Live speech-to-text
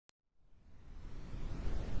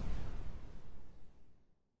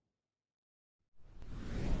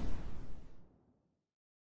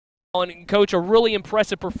And Coach, a really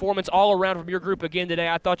impressive performance all around from your group again today.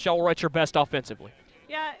 I thought y'all were at your best offensively.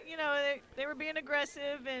 Yeah, they were being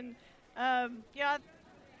aggressive, and yeah, I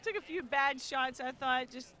took a few bad shots, I thought,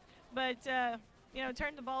 but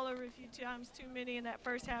turned the ball over a few times, too many in that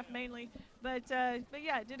first half mainly. But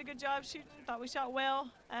yeah, did a good job shooting. Thought we shot well,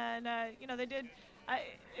 and they did.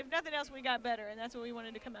 If nothing else, we got better, and that's what we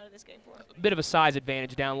wanted to come out of this game for. A bit of a size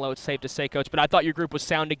advantage down low, it's safe to say, Coach, but I thought your group was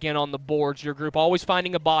sound again on the boards. Your group always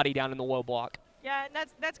finding a body down in the low block. Yeah, and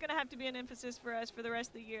that's going to have to be an emphasis for us for the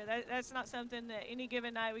rest of the year. That's not something that any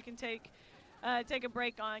given night we can take a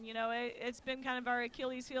break on. It's been kind of our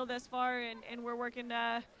Achilles heel thus far, and we're working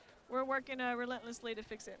relentlessly to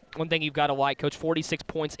fix it. One thing you've got to like, Coach, 46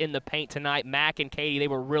 points in the paint tonight. Mac and Katie, they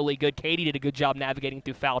were really good. Katie did a good job navigating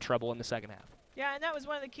through foul trouble in the second half. Yeah, and that was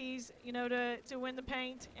one of the keys, to win the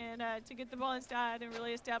paint and to get the ball inside and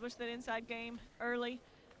really establish that inside game early.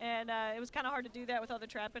 And it was kind of hard to do that with all the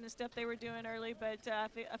trapping and stuff they were doing early, but I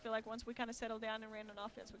feel like once we kind of settled down and ran an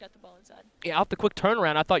offense, we got the ball inside. Yeah, off the quick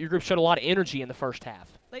turnaround, I thought your group showed a lot of energy in the first half.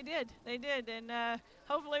 They did, and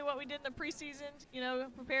hopefully what we did in the preseason,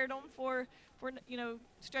 prepared them for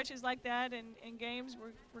stretches like that and games.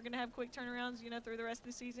 We're going to have quick turnarounds, through the rest of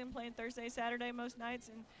the season, playing Thursday, Saturday most nights,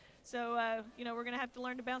 and so, we're going to have to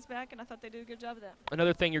learn to bounce back, and I thought they did a good job of that.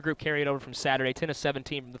 Another thing your group carried over from Saturday, 10 of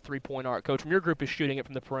 17 from the three-point arc. Coach, from your group is shooting it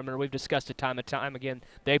from the perimeter. We've discussed it time and time again.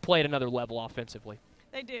 They play at another level offensively.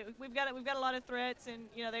 They do. We've got a lot of threats, and,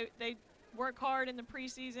 they work hard in the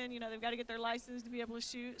preseason. They've got to get their license to be able to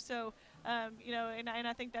shoot. So, and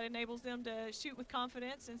I think that enables them to shoot with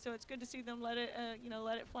confidence. And so it's good to see them let it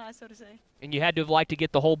fly, so to say. And you had to have liked to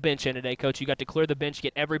get the whole bench in today, Coach. You got to clear the bench,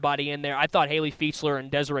 get everybody in there. I thought Haley Fietzler and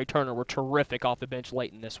Desiree Turner were terrific off the bench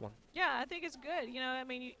late in this one. Yeah, I think it's good. You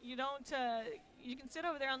don't you can sit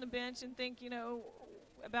over there on the bench and think,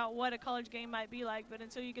 about what a college game might be like, but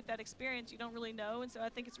until you get that experience, you don't really know. And so I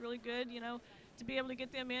think it's really good, to be able to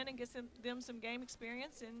get them in and get them some game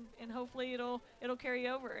experience, and hopefully it'll carry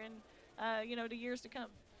over and to years to come.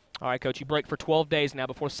 All right, Coach, you break for 12 days now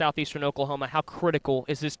before Southeastern Oklahoma. How critical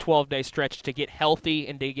is this 12-day stretch to get healthy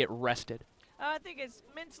and to get rested? I think it's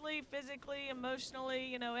mentally, physically,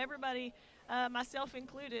 emotionally, everybody, myself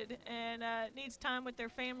included, and needs time with their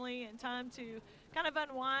family and time to kind of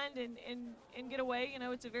unwind and get away.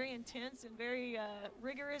 It's a very intense and very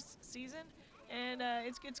rigorous season, and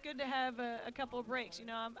it's good to have a couple of breaks.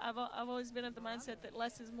 I've always been of the mindset that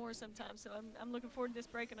less is more sometimes, so I'm looking forward to this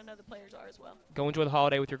break, and I know the players are as well. Go enjoy the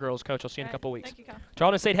holiday with your girls, Coach. I'll see you in a couple of weeks. Thank you, Kyle.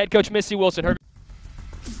 Charleston State head coach Missy Wilson.